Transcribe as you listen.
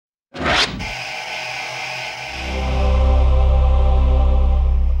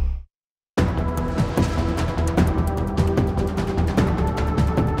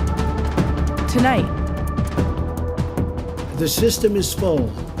The system is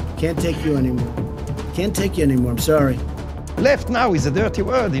full. Can't take you anymore. Can't take you anymore, I'm sorry. Left now is a dirty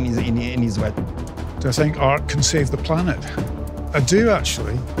word in Israel. Do I think art can save the planet? I do,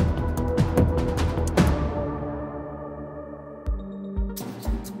 actually.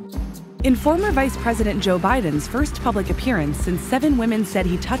 In former Vice President Joe Biden's first public appearance since 7 women said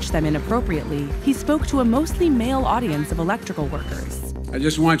he touched them inappropriately, he spoke to a mostly male audience of electrical workers. I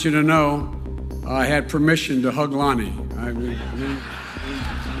just want you to know I had permission to hug Lonnie.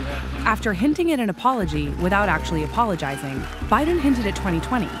 After hinting at an apology without actually apologizing, Biden hinted at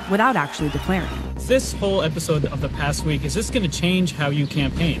 2020 without actually declaring. This whole episode of the past week, is this going to change how you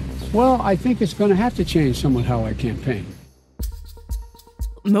campaign? Well, I think it's going to have to change somewhat how I campaign.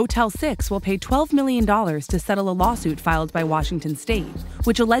 Motel 6 will pay $12 million to settle a lawsuit filed by Washington State,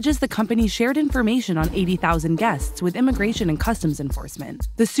 which alleges the company shared information on 80,000 guests with Immigration and Customs Enforcement.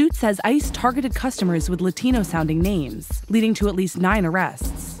 The suit says ICE targeted customers with Latino-sounding names, leading to at least 9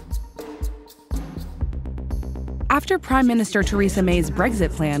 arrests. After Prime Minister Theresa May's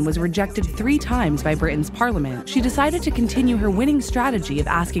Brexit plan was rejected 3 times by Britain's parliament, she decided to continue her winning strategy of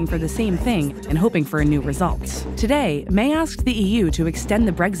asking for the same thing and hoping for a new result. Today, May asked the EU to extend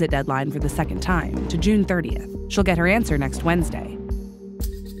the Brexit deadline for the second time to June 30th. She'll get her answer next Wednesday.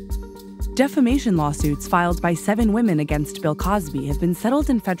 Defamation lawsuits filed by 7 women against Bill Cosby have been settled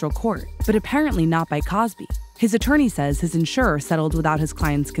in federal court, but apparently not by Cosby. His attorney says his insurer settled without his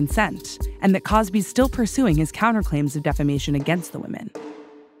client's consent, and that Cosby's still pursuing his counterclaims of defamation against the women.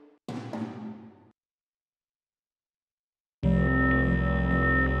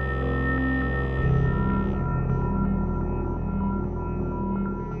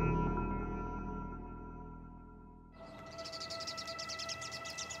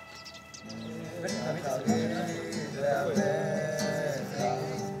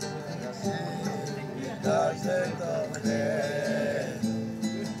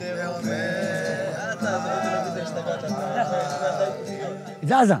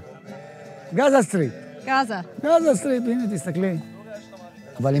 גאזה סטריפ. גאזה סטריפ, הנה תסתכלי.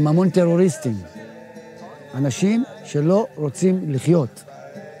 אבל עם המון טרוריסטים. אנשים שלא רוצים לחיות.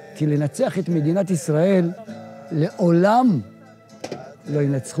 כי לנצח את מדינת ישראל, לעולם לא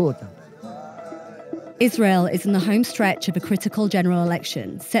ינצחו אותה. Israel is in the home stretch of a critical general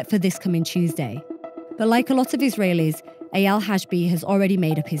election set for this coming Tuesday. But like a lot of Israelis, Eyal Hashbi has already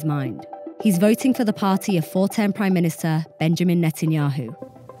made up his mind. He's voting for the party of 4-term Prime Minister Benjamin Netanyahu.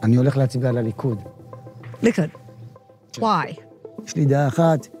 אני הולך להצביע לליכוד. ליכוד? Why? יש לי דעה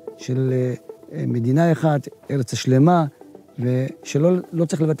אחת של מדינה אחת, ארץ השלמה, ושלא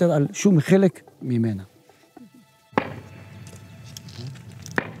צריך לוותר על שום חלק ממנה.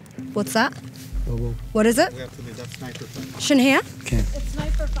 What's that? What is it? Shouldn't hear? כן. It's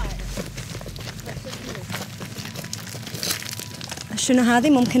sniper fire. شنو هذه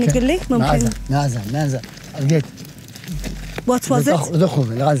ممكن يقول لي ممكن نازل الجيت. What was it?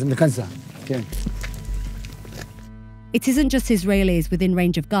 لازم نكنسها. כן. It isn't just Israelis within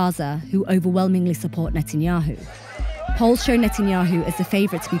range of Gaza who overwhelmingly support Netanyahu. Polls show Netanyahu as the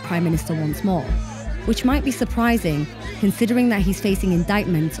favourite to be Prime Minister once more, which might be surprising considering that he's facing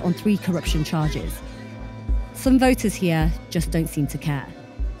indictment on 3 corruption charges. Some voters here just don't seem to care.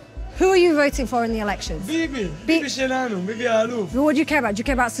 Who are you voting for in the elections? Bibi שלנו, ביבי האלוף. What do you care about? Do you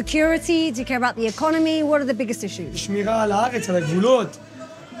care about security? Do you care about the economy? What are the biggest issues? שמירה על הארץ, על הגבולות,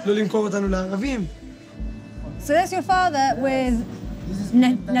 לא למכור אותנו לערבים. So that's your father with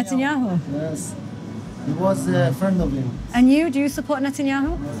Netanyahu? Yes. He was a friend of him. And you? Do you support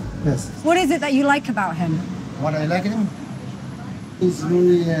Netanyahu? Yes. What is it that you like about him? What I like him? He's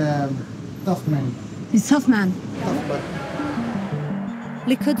really tough man. He's a tough man. Tough, but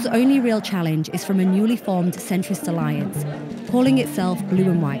Likud's only real challenge is from a newly formed centrist alliance, calling itself Blue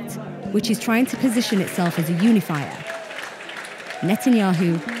and White, which is trying to position itself as a unifier. Netanyahu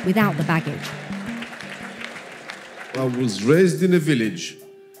without the baggage. I was raised in a village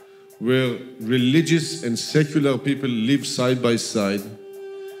where religious and secular people live side by side.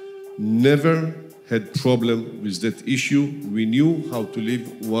 Never had problem with that issue. We knew how to live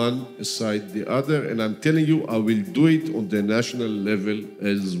one aside the other, and I'm telling you, I will do it on the national level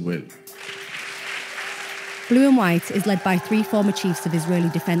as well. Blue and White is led by 3 former chiefs of Israeli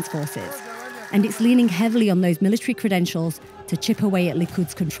Defense Forces, and it's leaning heavily on those military credentials to chip away at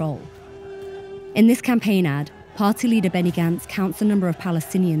Likud's control. In this campaign ad, party leader Benny Gantz counts the number of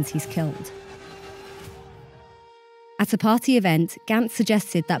Palestinians he's killed. At a party event, Gantz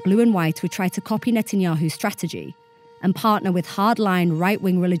suggested that Blue and White would try to copy Netanyahu's strategy and partner with hardline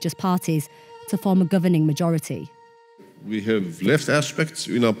right-wing religious parties to form a governing majority. We have left aspects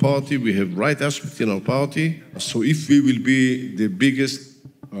in our party, we have right aspects in our party. So if we will be the biggest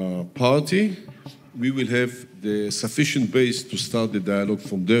party, we will have the sufficient base to start the dialogue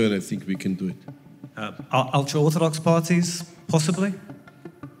from there, and I think we can do it. Ultra-Orthodox parties, possibly?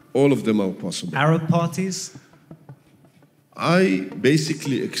 All of them are possible. Arab parties? I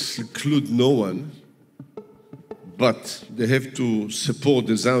basically exclude no one, but they have to support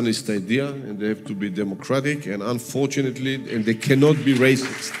the Zionist idea, and they have to be democratic, and unfortunately, and they cannot be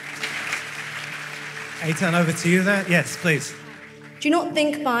racist. Eitan, over to you there. Yes, please. Do you not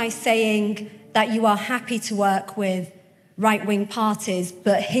think by saying that you are happy to work with right-wing parties,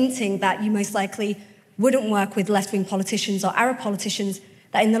 but hinting that you most likely wouldn't work with left-wing politicians or Arab politicians,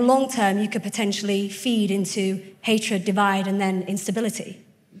 that in the long term you could potentially feed into hatred, divide, and then instability?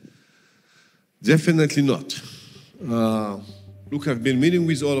 Definitely not. Look, I've been meeting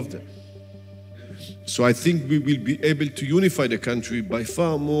with all of them. So I think we will be able to unify the country by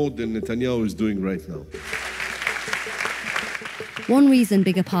far more than Netanyahu is doing right now. One reason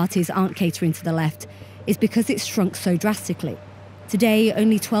bigger parties aren't catering to the left is because it's shrunk so drastically. Today,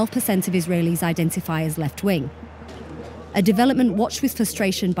 only 12% of Israelis identify as left-wing. A development watched with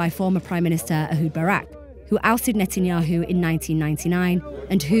frustration by former Prime Minister Ehud Barak, who ousted Netanyahu in 1999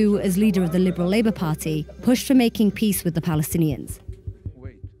 and who, as leader of the Liberal Labour Party, pushed for making peace with the Palestinians.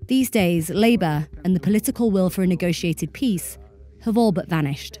 These days, Labour and the political will for a negotiated peace have all but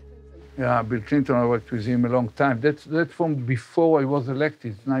vanished. Yeah, Bill Clinton, I worked with him a long time. That's from before I was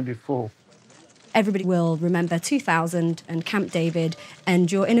elected, 94. Everybody will remember 2000 and Camp David and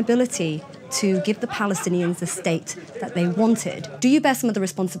your inability to give the Palestinians the state that they wanted. Do you bear some of the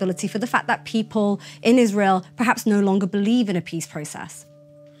responsibility for the fact that people in Israel perhaps no longer believe in a peace process?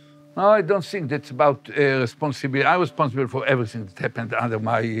 No, I don't think that's about responsibility. I was responsible for everything that happened under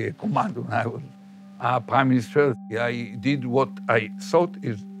my command when I was Prime Minister. I did what I thought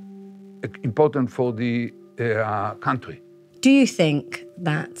is important for the country. Do you think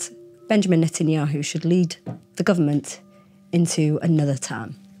that Benjamin Netanyahu should lead the government into another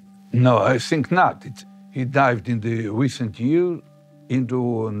term? No, I think not. He dived in the recent year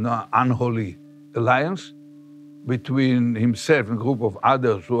into an unholy alliance between himself and a group of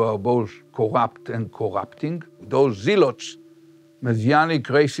others who are both corrupt and corrupting. Those zealots, Messianic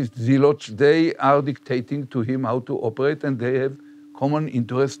racist zealots, they are dictating to him how to operate, and they have common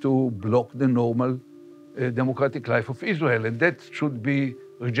interest to block the normal democratic life of Israel, and that should be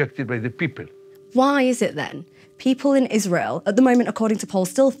rejected by the people. Why is it then people in Israel, at the moment, according to polls,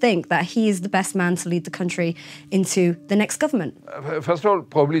 still think that he is the best man to lead the country into the next government? First of all,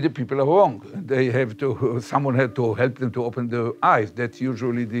 probably the people are wrong. They have to, someone had to help them to open their eyes. That's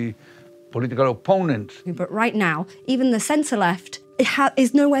usually the political opponent. But right now, even the centre-left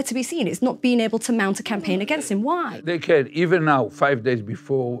is nowhere to be seen. It's not being able to mount a campaign against him. Why? They can, even now, 5 days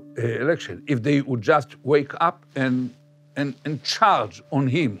before election, if they would just wake up and charge on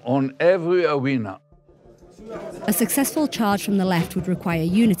him, on every arena. A successful charge from the left would require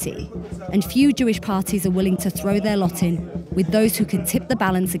unity, and few Jewish parties are willing to throw their lot in with those who could tip the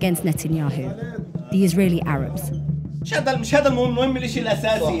balance against Netanyahu, the Israeli Arabs. مش هذا المهم الشيء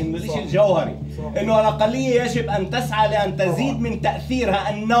الأساسي، الشيء الجوهري، إنه الأقلية يجب أن تسعى لأن تزيد من تأثيرها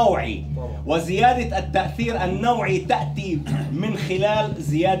النوعي، وزيادة التأثير النوعي تأتي من خلال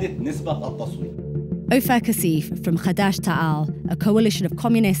زيادة نسبة التصويت. Ofer Kasif from Chadash Ta'al, a coalition of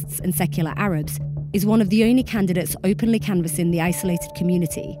communists and secular Arabs, is one of the only candidates openly canvassing the isolated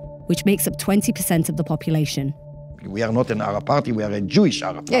community, which makes up 20% of the population. We are not an Arab party, we are a Jewish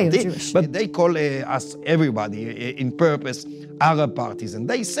Arab party. Yeah, you're Jewish. But they call us, everybody, in purpose, Arab parties. And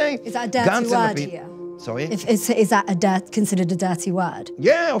they say... Is that a dirty word here? Sorry? Is that considered a dirty word?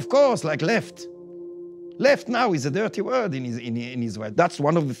 Yeah, of course, like left. Left now is a dirty word in Israel. That's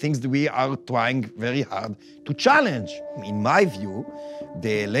one of the things that we are trying very hard to challenge. In my view,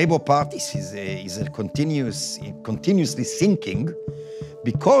 the Labour Party is continuously sinking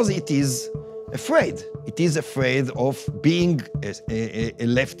because it is afraid. It is afraid of being a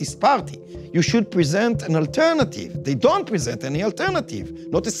leftist party. You should present an alternative. They don't present any alternative.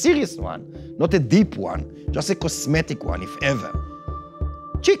 Not a serious one, not a deep one, just a cosmetic one, if ever.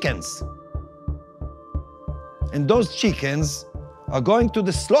 Chickens. And those chickens are going to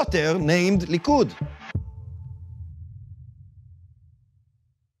the slaughter named Likud.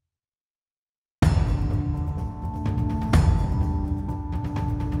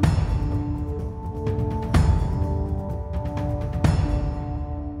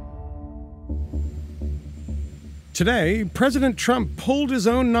 Today, President Trump pulled his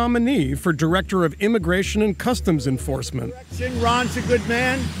own nominee for Director of Immigration and Customs Enforcement. Ron's a good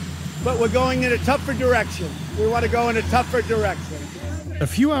man. but we're going in a tougher direction. We want to go in a tougher direction. A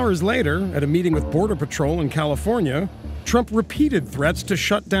few hours later, at a meeting with Border Patrol in California, Trump repeated threats to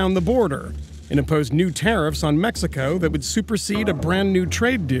shut down the border and impose new tariffs on Mexico that would supersede a brand new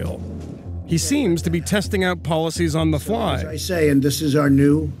trade deal. He seems to be testing out policies on the fly. As I say, and this is our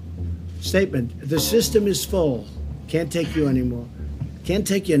new statement, the system is full. Can't take you anymore. Can't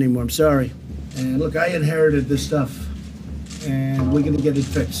take you anymore, I'm sorry. And look, I inherited this stuff, and we're going to get it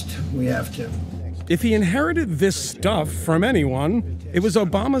fixed. We have to. If he inherited this stuff from anyone, it was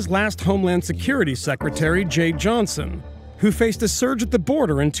Obama's last Homeland Security Secretary, Jay Johnson, who faced a surge at the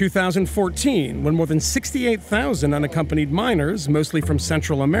border in 2014 when more than 68,000 unaccompanied minors, mostly from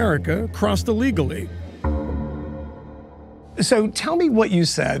Central America, crossed illegally. So tell me what you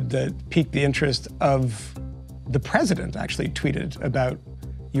said that piqued the interest of the president, actually tweeted about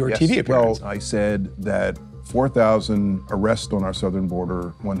your TV appearance. Well, I said that 4,000 arrests on our southern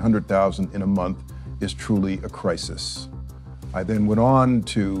border, 100,000 in a month, is truly a crisis. I then went on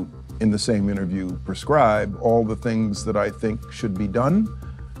to, in the same interview, prescribe all the things that I think should be done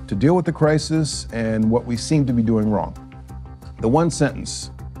to deal with the crisis and what we seem to be doing wrong. The one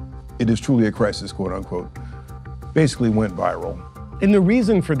sentence, "It is truly a crisis," quote unquote, basically went viral. And the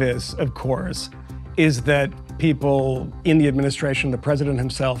reason for this, of course, is that people in the administration, the president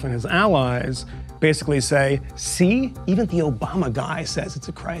himself and his allies, basically say, see, even the Obama guy says it's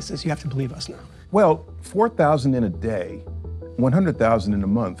a crisis. You have to believe us now. Well, 4,000 in a day, 100,000 in a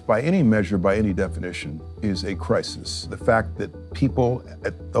month, by any measure, by any definition, is a crisis. The fact that people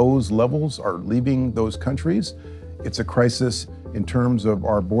at those levels are leaving those countries, it's a crisis in terms of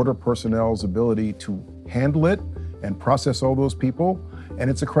our border personnel's ability to handle it and process all those people. And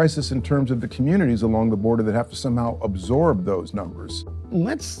it's a crisis in terms of the communities along the border that have to somehow absorb those numbers.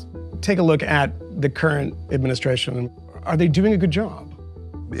 Let's take a look at the current administration. Are they doing a good job?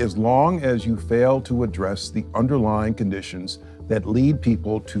 As long as you fail to address the underlying conditions that lead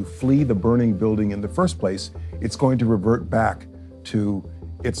people to flee the burning building in the first place, it's going to revert back to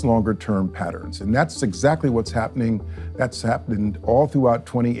its longer-term patterns. And that's exactly what's happening. That's happened all throughout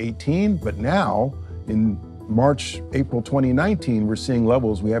 2018, but now in March, April 2019, we're seeing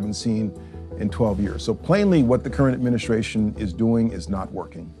levels we haven't seen in 12 years. So plainly, what the current administration is doing is not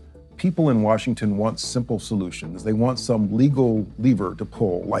working. People in Washington want simple solutions. They want some legal lever to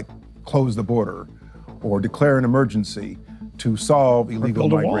pull, like close the border or declare an emergency to solve illegal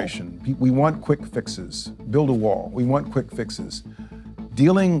migration. We want quick fixes. Build a wall. We want quick fixes.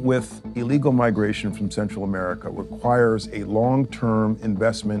 Dealing with illegal migration from Central America requires a long-term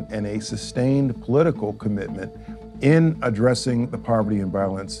investment and a sustained political commitment in addressing the poverty and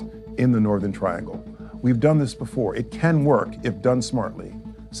violence in the Northern Triangle. We've done this before. It can work if done smartly.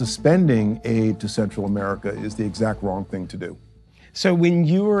 Suspending aid to Central America is the exact wrong thing to do. So when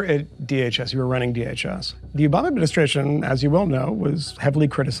you were at DHS, you were running DHS, the Obama administration, as you well know, was heavily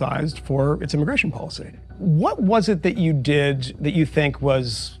criticized for its immigration policy. What was it that you did that you think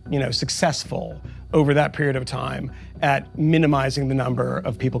was, successful over that period of time at minimizing the number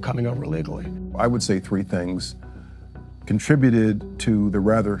of people coming over illegally? I would say three things contributed to the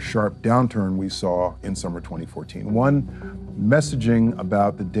rather sharp downturn we saw in summer 2014. One, messaging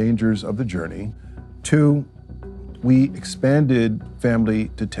about the dangers of the journey. Two, we expanded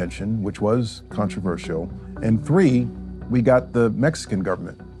family detention, which was controversial. And three, we got the Mexican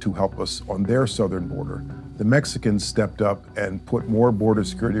government to help us on their southern border. The Mexicans stepped up and put more border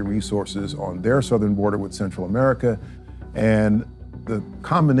security resources on their southern border with Central America. And the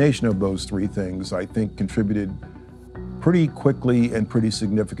combination of those three things, I think, contributed pretty quickly and pretty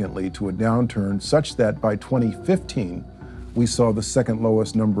significantly to a downturn such that by 2015, we saw the second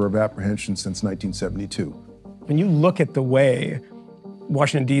lowest number of apprehensions since 1972. When you look at the way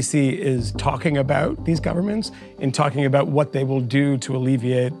Washington, D.C. is talking about these governments and talking about what they will do to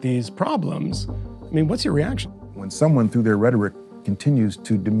alleviate these problems, what's your reaction? When someone, through their rhetoric, continues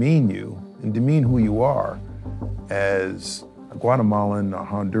to demean you and demean who you are as a Guatemalan, a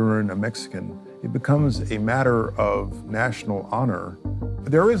Honduran, a Mexican, it becomes a matter of national honor.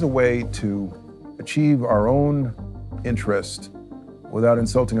 There is a way to achieve our own interest without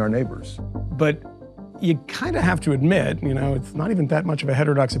insulting our neighbors. But you kind of have to admit, it's not even that much of a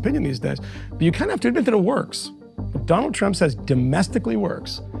heterodox opinion these days, but you kind of have to admit that it works. What Donald Trump says domestically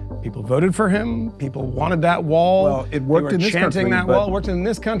works. People voted for him. People wanted that wall. Well, it worked in this country. Chanting that wall. It worked in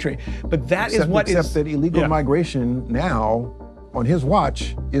this country. But that is what is... Except that illegal migration now, on his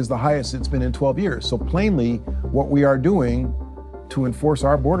watch, is the highest it's been in 12 years. So plainly, what we are doing to enforce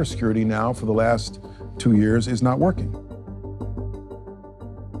our border security now for the last 2 years is not working.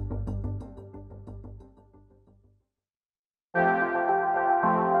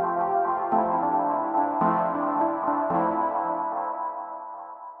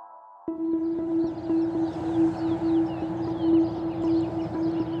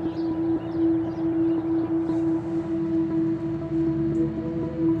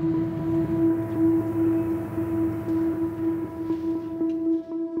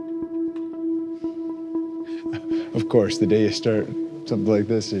 course, the day you start something like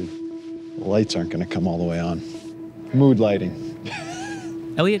this, the lights aren't going to come all the way on. Mood lighting.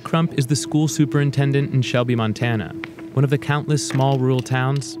 Elliot Crump is the school superintendent in Shelby, Montana, one of the countless small rural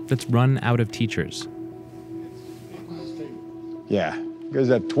towns that's run out of teachers. Yeah, you guys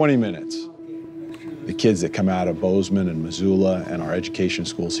have 20 minutes. The kids that come out of Bozeman and Missoula and our education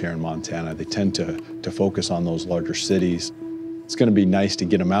schools here in Montana, they tend to focus on those larger cities. It's going to be nice to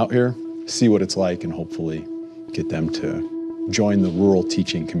get them out here, see what it's like, and hopefully get them to join the rural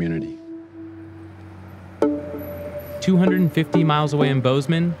teaching community. 250 miles away in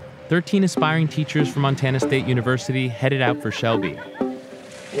Bozeman, 13 aspiring teachers from Montana State University headed out for Shelby.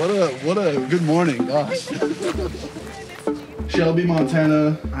 What a good morning, gosh. Shelby,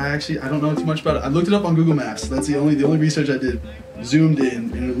 Montana. I don't know too much about it. I looked it up on Google Maps. That's the only research I did. Zoomed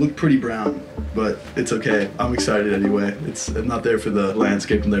in, and it looked pretty brown, but it's okay. I'm excited anyway. I'm not there for the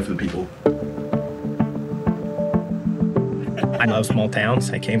landscape, I'm there for the people. I love small towns.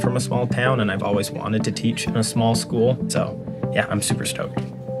 I came from a small town, and I've always wanted to teach in a small school. So, yeah, I'm super stoked.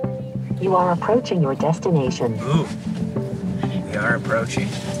 You are approaching your destination. Ooh, we are approaching.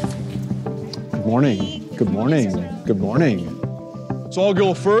 Good morning, good morning, good morning. So I'll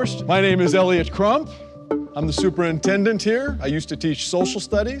go first. My name is Elliot Crump. I'm the superintendent here. I used to teach social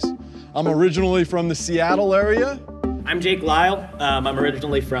studies. I'm originally from the Seattle area. I'm Jake Lyle. I'm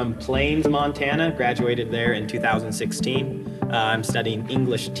originally from Plains, Montana. Graduated there in 2016. I'm studying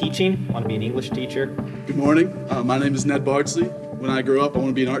English teaching. I want to be an English teacher. Good morning. My name is Ned Bardsley. When I grow up, I want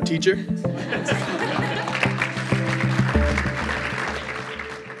to be an art teacher.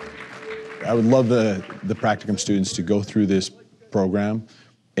 I would love the practicum students to go through this program,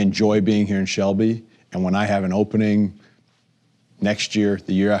 enjoy being here in Shelby, and when I have an opening next year,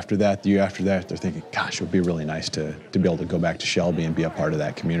 the year after that, they're thinking, gosh, it would be really nice to be able to go back to Shelby and be a part of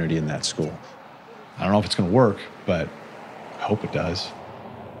that community and that school. I don't know if it's going to work, but I hope it does.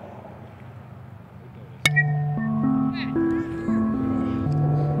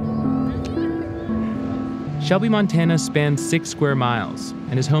 Shelby, Montana spans 6 square miles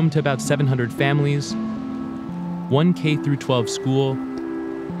and is home to about 700 families, one K-12 school,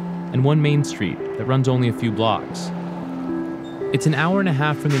 and one main street that runs only a few blocks. It's an hour and a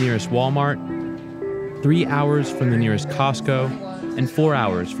half from the nearest Walmart, 3 hours from the nearest Costco, and 4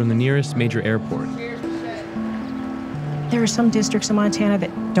 hours from the nearest major airport. There are some districts in Montana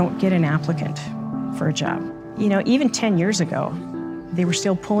that don't get an applicant for a job. You know, even 10 years ago, they were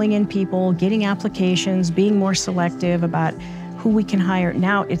still pulling in people, getting applications, being more selective about who we can hire.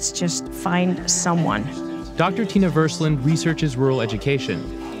 Now it's just find someone. Dr. Tina Versland researches rural education.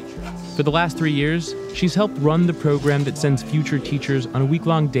 For the last 3 years, she's helped run the program that sends future teachers on a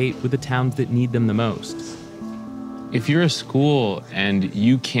week-long date with the towns that need them the most. If you're a school and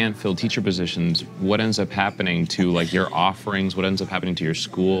you can't fill teacher positions, what ends up happening to like your offerings? What ends up happening to your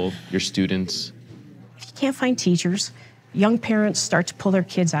school, your students? If you can't find teachers, young parents start to pull their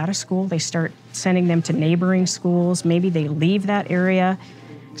kids out of school. They start sending them to neighboring schools. Maybe they leave that area.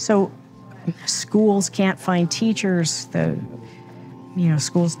 So schools can't find teachers.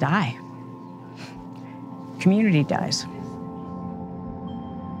 Schools die. Community dies.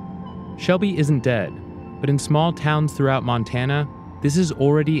 Shelby isn't dead, but in small towns throughout Montana, this is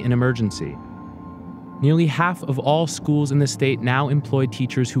already an emergency. Nearly half of all schools in the state now employ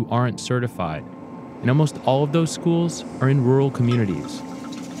teachers who aren't certified, and almost all of those schools are in rural communities.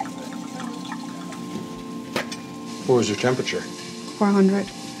 What was your temperature? 400.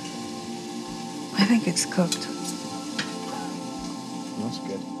 I think it's cooked. That's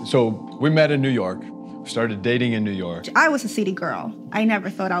good. So we met in New York, started dating in New York. I was a city girl. I never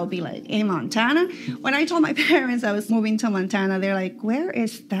thought I would be like in Montana. When I told my parents I was moving to Montana, they're like, where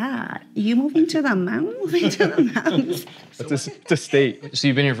is that? You moving to the mountains? Moving to the mountains? It's a state. So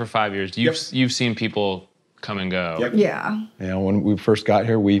you've been here for 5 years. You've seen people come and go. Yep. Yeah. You know, when we first got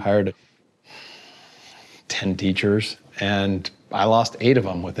here, we hired 10 teachers, and I lost 8 of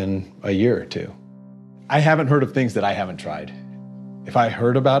them within a year or two. I haven't heard of things that I haven't tried. If I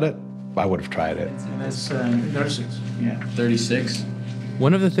heard about it, I would have tried it. And that's nurses. Yeah, 36.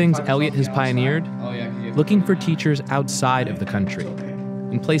 One of the things Elliot has pioneered, looking for teachers outside of the country,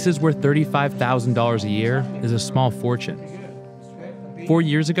 in places where $35,000 a year is a small fortune. 4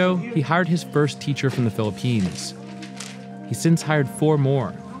 years ago, he hired his first teacher from the Philippines. He's since hired 4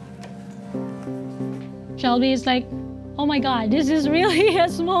 more. Shelby is like, oh my God, this is really a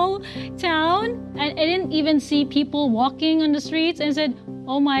small town. And I didn't even see people walking on the streets and said,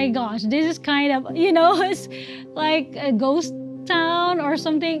 oh my gosh, this is kind of, it's like a ghost town or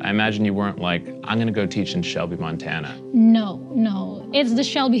something. I imagine you weren't like, I'm gonna go teach in Shelby, Montana. No. It's the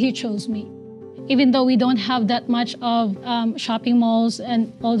Shelby who chose me. even though we don't have that much of shopping malls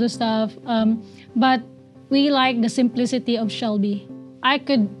and all the stuff. But we like the simplicity of Shelby. I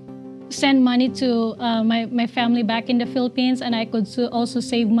could send money to my family back in the Philippines, and I could also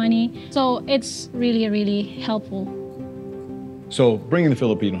save money. So it's really, really helpful. So bringing the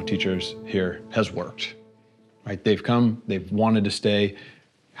Filipino teachers here has worked, right? They've come, they've wanted to stay.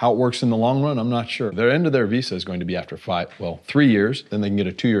 How it works in the long run, I'm not sure. Their end of their visa is going to be after 3 years, then they can get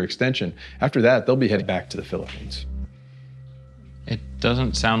a 2-year extension. After that, they'll be heading back to the Philippines. It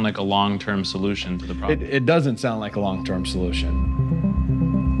doesn't sound like a long-term solution to the problem. It doesn't sound like a long-term solution.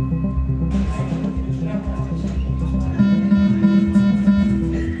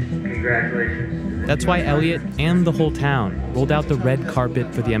 Congratulations. That's why Elliot and the whole town rolled out the red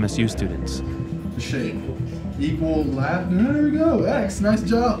carpet for the MSU students. Shape. Equal lat. There we go. X. Nice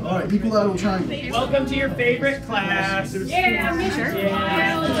job. All right. Equal lateral triangle. Welcome to your favorite class. Yeah, me sure.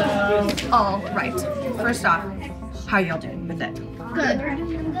 Yeah. All right. First off, how y'all doing with it? Good.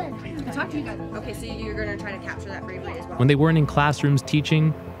 Talk to you guys. Okay, so you're gonna try to capture that briefly as well. When they weren't in classrooms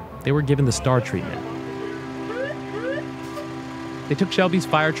teaching, they were given the star treatment. They took Shelby's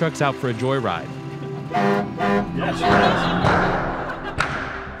fire trucks out for a joyride.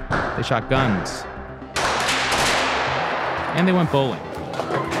 They shot guns. And they went bowling.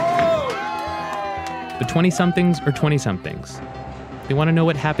 The 20-somethings are 20-somethings. They want to know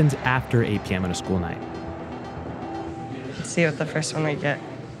what happens after 8 p.m. on a school night. Let's see what the first one we get.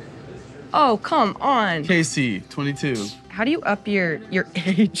 Oh, come on. KC, 22. How do you up your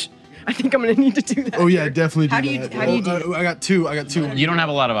age? I think I'm gonna need to do that. Oh yeah, definitely do How do you do? I got two. You don't have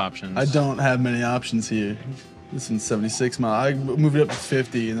a lot of options. I don't have many options here. This one's 76 miles. I moved it up to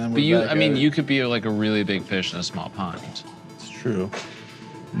 50 and then we're back at it. You could be like a really big fish in a small pond. It's true.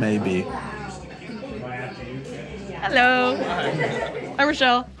 Maybe. Hello. I'm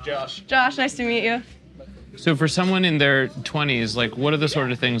Rochelle. Josh. Josh, nice to meet you. So for someone in their 20s, like, what are the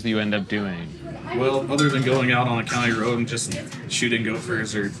sort of things that you end up doing? Well, other than going out on a county road and just shooting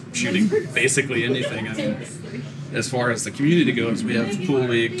gophers or shooting basically anything, I mean, as far as the community goes, we have pool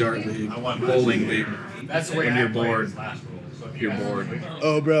league, dart league, bowling league. When you're bored, you're bored.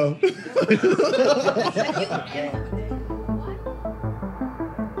 Oh, bro.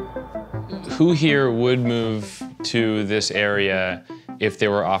 Who here would move to this area if they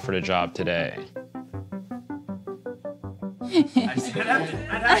were offered a job today? I'd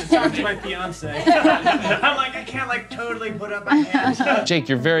have to talk to my fiance. I'm like, I can't like totally put up my hands. Jake,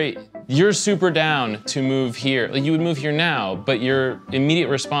 you're super down to move here. Like, you would move here now, but your immediate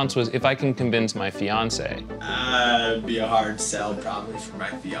response was, if I can convince my fiance. It'd be a hard sell probably for my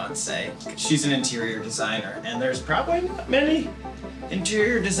fiance. She's an interior designer, and there's probably not many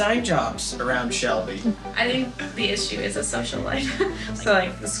interior design jobs around Shelby. I think the issue is a social life. So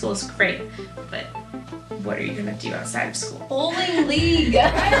like the school's great, but what are you gonna do outside of school? Bowling league.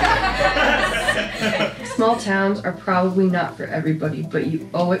 Small towns are probably not for everybody, but you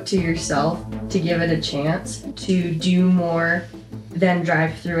owe it to yourself to give it a chance to do more than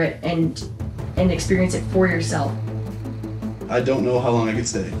drive through it and experience it for yourself. I don't know how long I could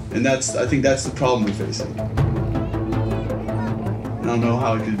stay. And I think that's the problem we're facing. I don't know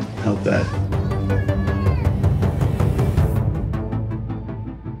how I could help that.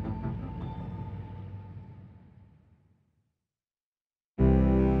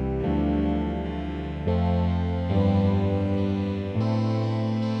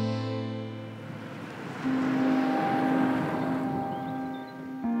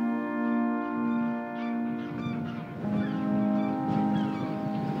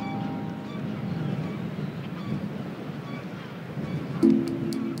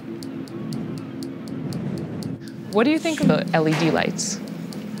 What do you think of the LED lights?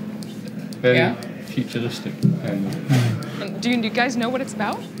 Very futuristic. Do you guys know what it's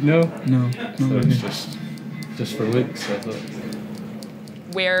about? No. So it's just for looks, I thought.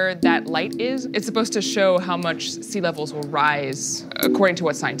 Where that light is, it's supposed to show how much sea levels will rise, according to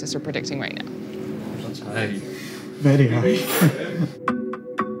what scientists are predicting right now. That's high. Very high.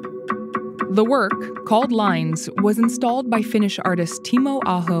 The work, called Lines, was installed by Finnish artists Timo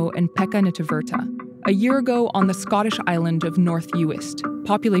Aho and Pekka Nitivirta a year ago on the Scottish island of North Uist,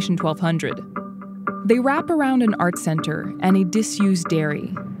 population 1,200. They wrap around an art center and a disused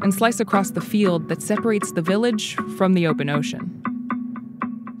dairy and slice across the field that separates the village from the open ocean.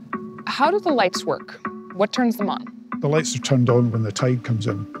 How do the lights work? What turns them on? The lights are turned on when the tide comes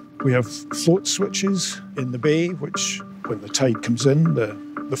in. We have float switches in the bay, which when the tide comes in,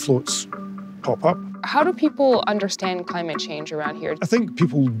 the floats pop up. How do people understand climate change around here? I think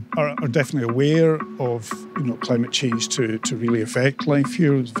people are definitely aware of climate change to really affect life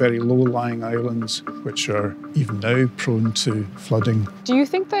here. It's very low-lying islands, which are even now prone to flooding. Do you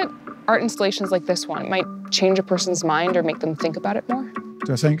think that art installations like this one might change a person's mind or make them think about it more?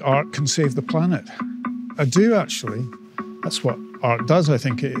 Do I think art can save the planet? I do, actually. That's what art does. I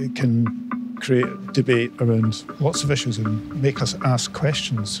think it can create debate around lots of issues and make us ask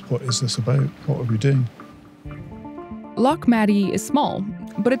questions. What is this about? What are we doing? Lochmaddy is small,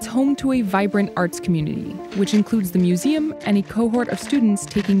 but it's home to a vibrant arts community, which includes the museum and a cohort of students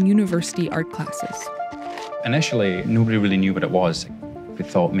taking university art classes. Initially, nobody really knew what it was. We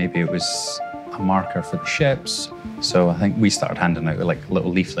thought maybe it was a marker for the ships. So I think we started handing out like little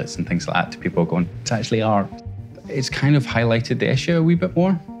leaflets and things like that to people going, it's actually art. It's kind of highlighted the issue a wee bit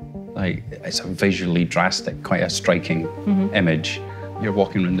more. Like, it's a visually drastic, quite a striking image. You're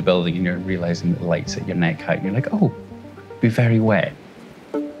walking around the building and you're realizing that the light's at your neck height and you're like, oh, it'd be very wet.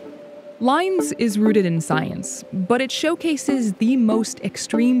 Lines is rooted in science, but it showcases the most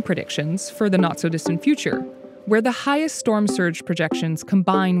extreme predictions for the not-so-distant future, where the highest storm surge projections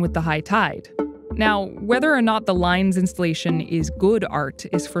combine with the high tide. Now, whether or not the Lines installation is good art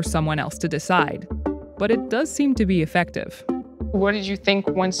is for someone else to decide, but it does seem to be effective. What did you think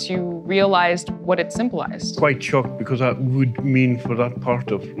once you realized what it symbolized? Quite shocked, because that would mean for that part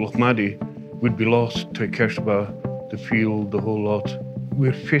of Lochmaddy would be lost to Kersba, the field, the whole lot.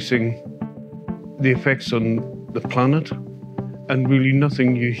 We're facing the effects on the planet, and really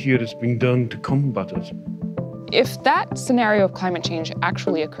nothing you hear is being done to combat it. If that scenario of climate change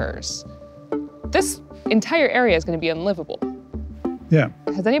actually occurs, this entire area is going to be unlivable. Yeah.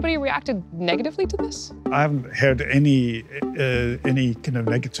 Has anybody reacted negatively to this? I haven't heard any kind of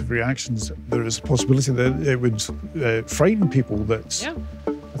negative reactions. There is a possibility that it would frighten people. I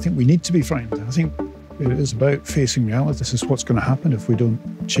think we need to be frightened. I think it is about facing reality. This is what's going to happen if we don't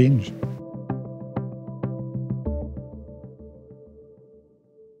change.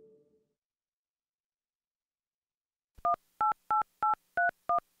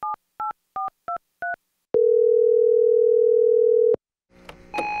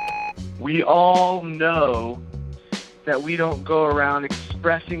 We all know that we don't go around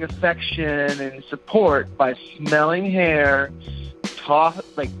expressing affection and support by smelling hair,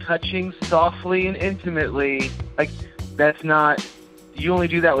 touching softly and intimately. That's not, you only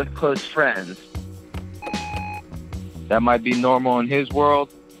do that with close friends. That might be normal in his world,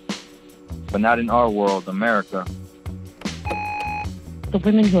 but not in our world, America. The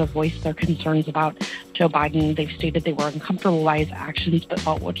women who have voiced their concerns about Joe Biden, they've stated they were uncomfortable by his actions, but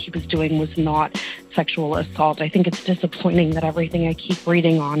thought what he was doing was not sexual assault. I think it's disappointing that everything I keep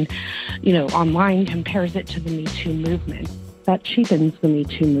reading on, online compares it to the Me Too movement. That cheapens the Me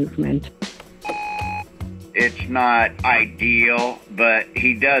Too movement. It's not ideal, but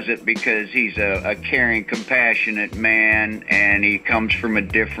he does it because he's a caring, compassionate man, and he comes from a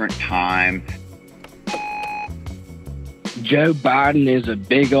different time. Joe Biden is a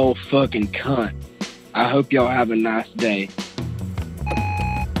big old fucking cunt. I hope y'all have a nice day.